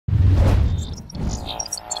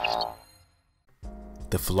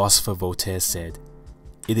The philosopher Voltaire said,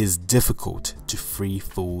 "It is difficult to free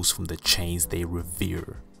fools from the chains they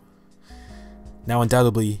revere." Now,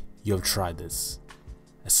 undoubtedly, you have tried this.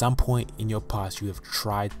 At some point in your past, you have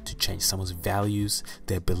tried to change someone's values,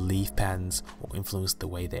 their belief patterns, or influence the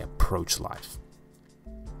way they approach life.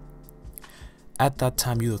 At that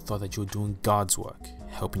time, you would have thought that you were doing God's work,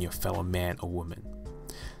 helping your fellow man or woman.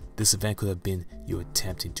 This event could have been you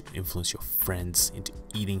attempting to influence your friends into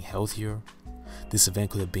eating healthier. This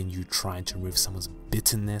event could have been you trying to remove someone's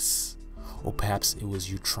bitterness, or perhaps it was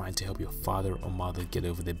you trying to help your father or mother get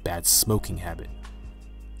over their bad smoking habit.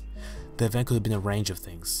 The event could have been a range of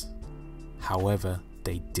things. However,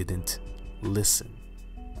 they didn't listen.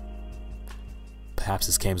 Perhaps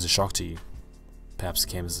this came as a shock to you. Perhaps it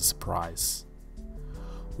came as a surprise.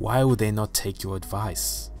 Why would they not take your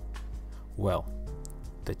advice? Well,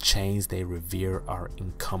 the chains they revere are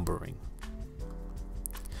encumbering.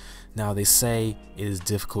 Now, they say it is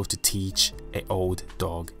difficult to teach an old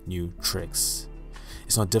dog new tricks.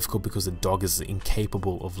 It's not difficult because the dog is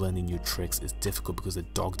incapable of learning new tricks. It's difficult because the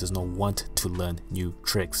dog does not want to learn new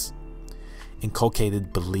tricks.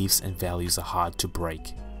 Inculcated beliefs and values are hard to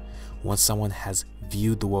break. Once someone has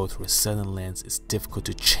viewed the world through a certain lens, it's difficult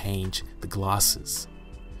to change the glasses.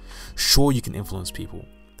 Sure, you can influence people,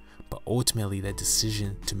 but ultimately their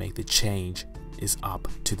decision to make the change is up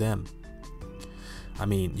to them. I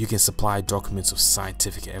mean, you can supply documents of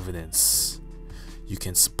scientific evidence. You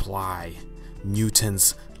can supply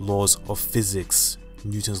Newton's laws of physics,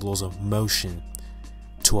 Newton's laws of motion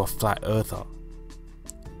to a flat earther.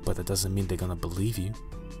 But that doesn't mean they're gonna believe you.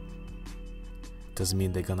 Doesn't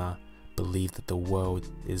mean they're gonna believe that the world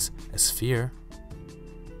is a sphere.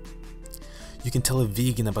 You can tell a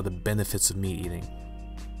vegan about the benefits of meat eating,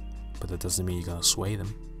 but that doesn't mean you're gonna sway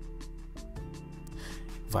them.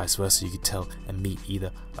 Vice versa, you could tell a meat eater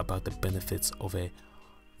about the benefits of a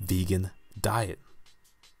vegan diet.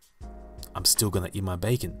 I'm still gonna eat my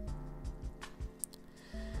bacon.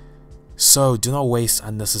 So do not waste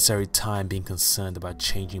unnecessary time being concerned about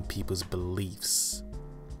changing people's beliefs.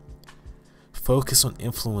 Focus on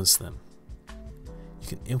influence them. You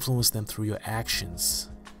can influence them through your actions.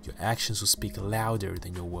 Your actions will speak louder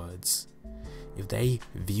than your words. If they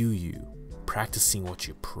view you practicing what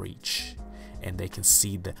you preach, and they can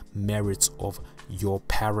see the merits of your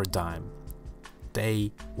paradigm,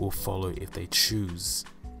 they will follow if they choose.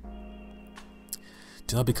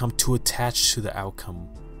 Do not become too attached to the outcome,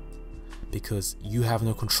 because you have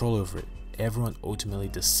no control over it. Everyone ultimately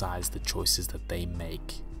decides the choices that they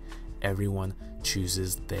make. Everyone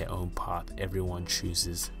chooses their own path. Everyone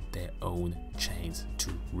chooses their own chains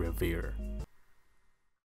to revere.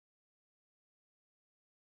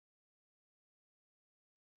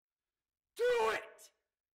 Do it!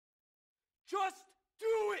 Just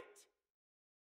do it!